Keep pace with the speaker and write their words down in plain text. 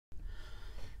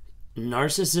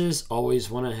Narcissists always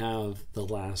want to have the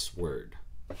last word.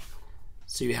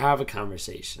 So you have a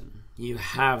conversation, you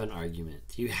have an argument,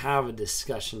 you have a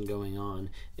discussion going on,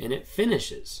 and it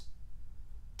finishes.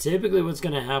 Typically what's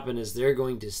going to happen is they're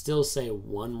going to still say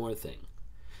one more thing.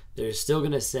 They're still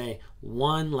going to say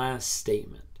one last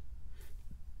statement.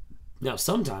 Now,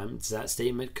 sometimes that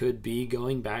statement could be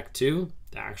going back to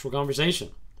the actual conversation.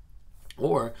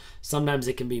 Or sometimes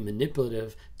it can be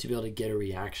manipulative to be able to get a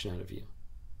reaction out of you,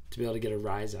 to be able to get a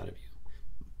rise out of you.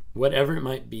 Whatever it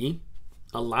might be,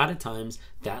 a lot of times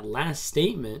that last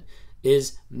statement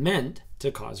is meant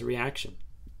to cause a reaction,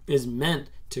 is meant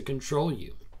to control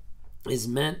you, is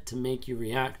meant to make you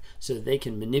react so that they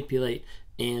can manipulate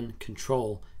and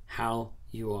control how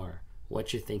you are,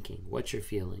 what you're thinking, what you're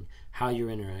feeling, how you're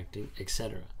interacting,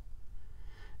 etc.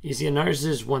 You see, a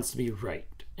narcissist wants to be right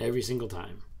every single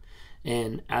time.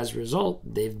 And as a result,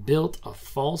 they've built a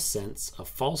false sense, a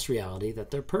false reality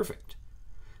that they're perfect.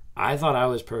 I thought I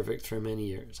was perfect for many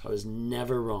years. I was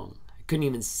never wrong. I couldn't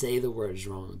even say the words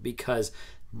wrong because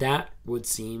that would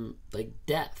seem like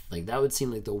death. Like that would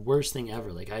seem like the worst thing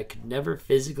ever. Like I could never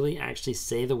physically actually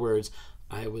say the words,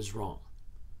 I was wrong.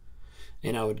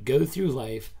 And I would go through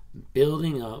life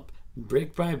building up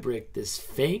brick by brick this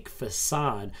fake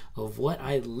facade of what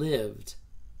I lived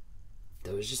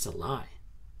that was just a lie.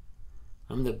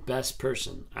 I'm the best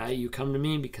person. You come to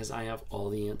me because I have all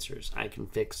the answers. I can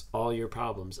fix all your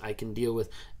problems. I can deal with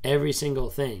every single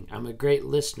thing. I'm a great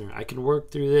listener. I can work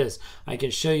through this. I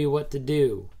can show you what to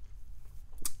do.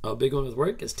 A big one with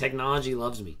work is technology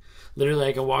loves me. Literally,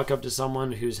 I can walk up to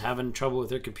someone who's having trouble with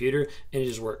their computer and it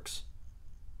just works.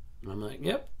 And I'm like,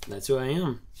 yep, that's who I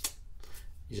am.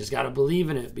 You just got to believe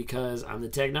in it because I'm the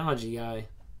technology guy.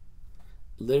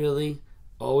 Literally,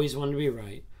 always wanted to be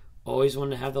right. Always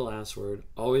wanted to have the last word.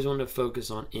 Always wanted to focus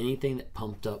on anything that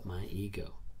pumped up my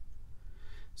ego.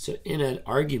 So in an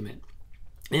argument,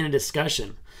 in a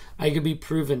discussion, I could be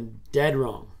proven dead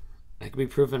wrong. I could be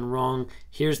proven wrong.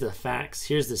 Here's the facts.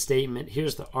 Here's the statement.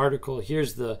 Here's the article.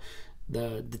 Here's the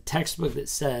textbook that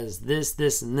says this,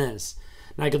 this, and this.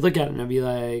 And I could look at it and I'd be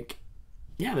like,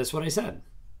 yeah, that's what I said.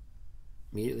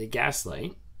 Immediately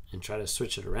gaslight and try to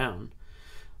switch it around.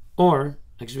 Or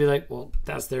I could be like, well,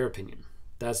 that's their opinion.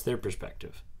 That's their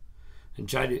perspective. And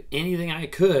try to do anything I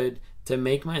could to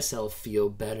make myself feel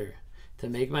better. To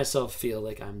make myself feel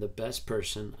like I'm the best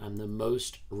person. I'm the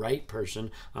most right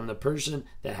person. I'm the person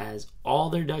that has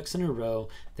all their ducks in a row.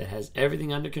 That has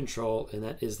everything under control. And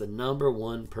that is the number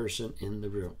one person in the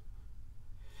room.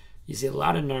 You see, a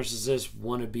lot of narcissists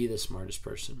want to be the smartest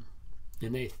person.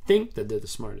 And they think that they're the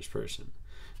smartest person.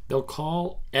 They'll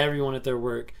call everyone at their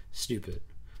work stupid.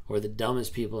 Or the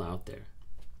dumbest people out there.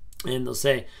 And they'll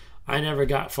say, I never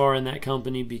got far in that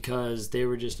company because they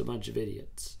were just a bunch of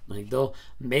idiots. Like they'll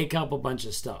make up a bunch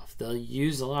of stuff. They'll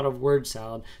use a lot of word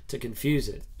salad to confuse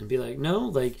it and be like, no,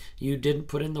 like you didn't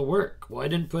put in the work. Well, I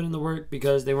didn't put in the work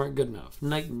because they weren't good enough. And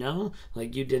like, no,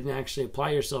 like you didn't actually apply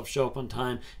yourself, show up on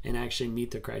time and actually meet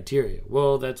the criteria.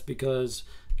 Well, that's because,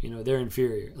 they're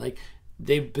inferior. Like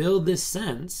they build this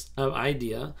sense of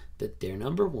idea that they're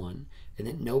number one and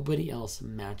that nobody else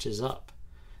matches up.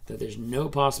 That there's no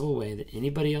possible way that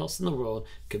anybody else in the world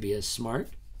could be as smart,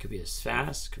 could be as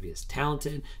fast, could be as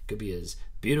talented, could be as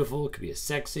beautiful, could be as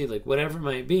sexy, like whatever it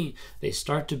might be. They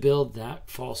start to build that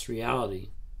false reality.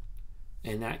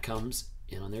 And that comes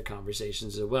in on their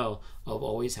conversations as well of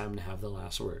always having to have the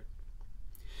last word.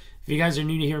 If you guys are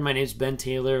new to here, my name is Ben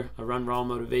Taylor. I run Raw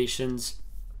Motivations.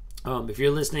 If you're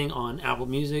listening on Apple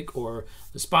Music or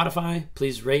Spotify,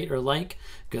 please rate or like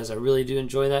because I really do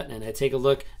enjoy that and I take a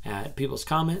look at people's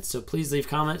comments. So please leave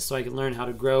comments so I can learn how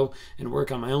to grow and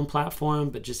work on my own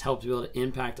platform, but just help to be able to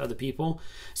impact other people.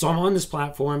 So I'm on this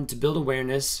platform to build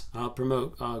awareness,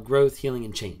 promote growth, healing,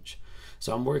 and change.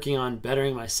 So I'm working on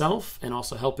bettering myself and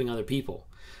also helping other people.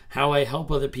 How I help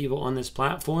other people on this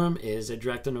platform is I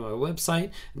direct them to my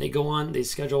website and they go on, they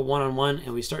schedule one-on-one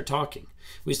and we start talking.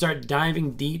 We start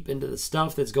diving deep into the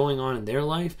stuff that's going on in their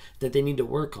life that they need to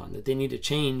work on, that they need to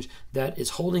change, that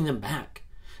is holding them back.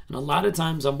 And a lot of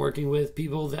times I'm working with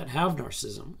people that have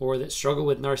narcissism or that struggle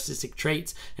with narcissistic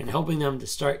traits and helping them to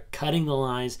start cutting the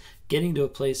lies, getting to a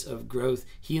place of growth,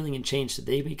 healing, and change so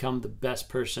they become the best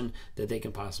person that they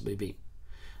can possibly be.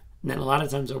 And then a lot of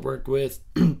times I work with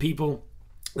people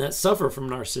that suffer from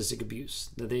narcissistic abuse,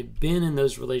 that they've been in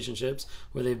those relationships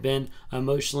where they've been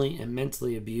emotionally and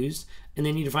mentally abused, and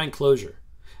they need to find closure.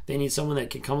 They need someone that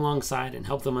can come alongside and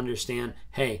help them understand,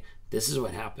 hey, this is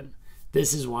what happened.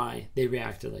 This is why they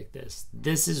reacted like this.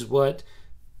 This is what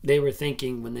they were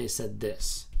thinking when they said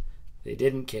this. They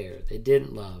didn't care. They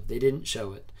didn't love. They didn't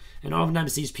show it. And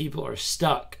oftentimes these people are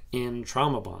stuck in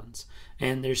trauma bonds,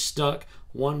 and they're stuck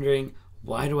wondering,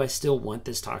 why do I still want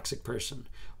this toxic person?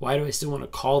 Why do I still want to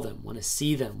call them, want to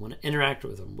see them, want to interact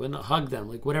with them, want to hug them,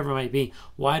 like whatever it might be?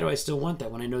 Why do I still want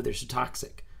that when I know they're so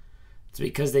toxic? It's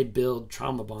because they build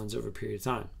trauma bonds over a period of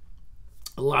time.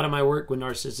 A lot of my work with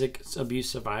narcissistic abuse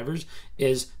survivors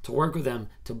is to work with them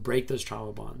to break those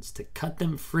trauma bonds, to cut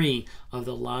them free of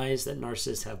the lies that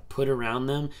narcissists have put around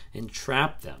them and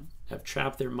trapped them, have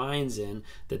trapped their minds in,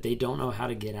 that they don't know how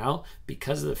to get out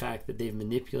because of the fact that they've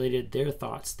manipulated their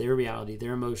thoughts, their reality,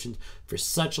 their emotions for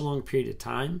such a long period of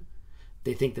time.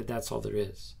 They think that that's all there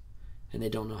is, and they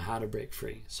don't know how to break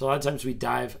free. So a lot of times we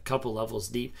dive a couple levels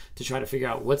deep to try to figure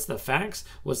out what's the facts,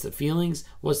 what's the feelings,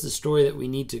 what's the story that we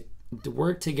need to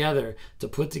work together to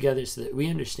put together so that we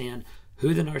understand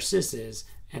who the narcissist is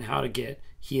and how to get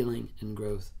healing and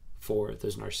growth for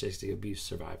those narcissistic abuse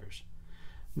survivors.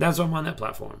 That's why I'm on that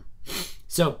platform.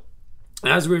 So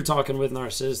as we were talking with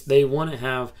narcissists, they want to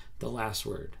have the last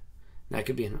word. That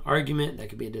could be an argument, that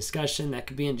could be a discussion, that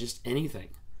could be in just anything.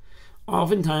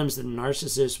 Oftentimes the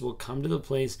narcissist will come to the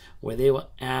place where they will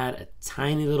add a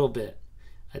tiny little bit,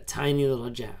 a tiny little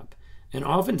jab. And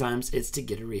oftentimes it's to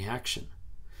get a reaction.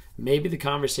 Maybe the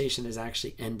conversation has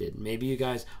actually ended. Maybe you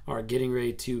guys are getting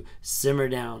ready to simmer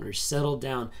down or settle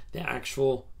down the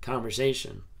actual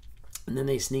conversation. And then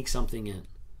they sneak something in.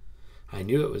 I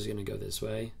knew it was going to go this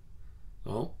way.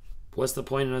 Well, what's the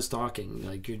point in us talking?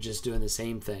 Like, you're just doing the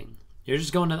same thing. You're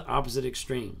just going to the opposite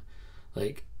extreme.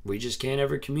 Like, we just can't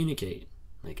ever communicate.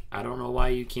 Like, I don't know why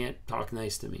you can't talk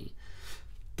nice to me.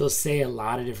 They'll say a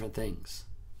lot of different things.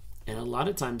 And a lot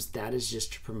of times that is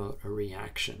just to promote a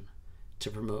reaction,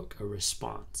 to promote a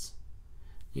response.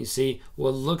 You see,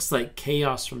 what looks like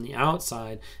chaos from the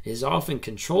outside is often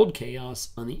controlled chaos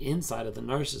on the inside of the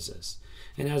narcissist.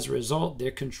 And as a result, they're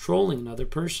controlling another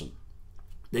person.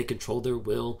 They control their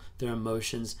will, their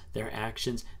emotions, their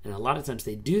actions, and a lot of times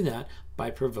they do that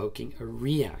by provoking a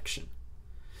reaction.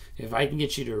 If I can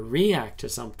get you to react to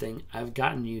something, I've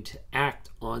gotten you to act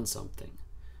on something.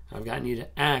 I've gotten you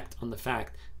to act on the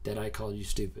fact that I called you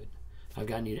stupid. I've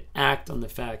gotten you to act on the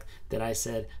fact that I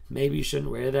said, maybe you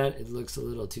shouldn't wear that, it looks a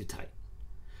little too tight.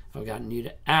 I've gotten you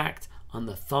to act on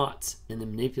the thoughts and the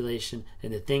manipulation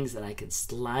and the things that I can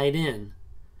slide in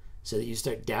so that you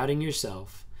start doubting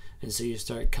yourself, and so you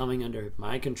start coming under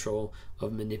my control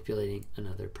of manipulating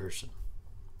another person.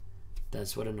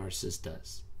 That's what a narcissist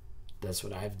does. That's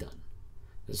what I've done.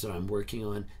 That's what I'm working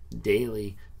on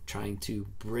daily, trying to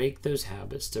break those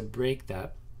habits, to break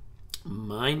that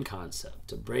mind concept,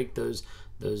 to break those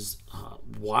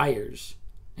wires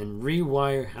and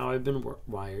rewire how I've been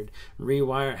wired,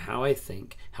 rewire how I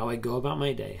think, how I go about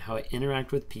my day, how I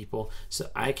interact with people,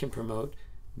 so I can promote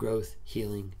growth,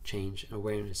 healing, change, and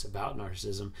awareness about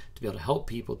narcissism, to be able to help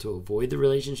people to avoid the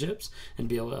relationships and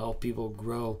be able to help people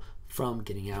grow from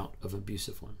getting out of an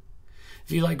abusive one.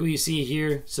 If you like what you see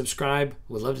here, subscribe.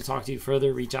 Would love to talk to you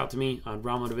further. Reach out to me on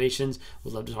Raw Motivations.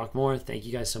 Would love to talk more. Thank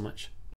you guys so much.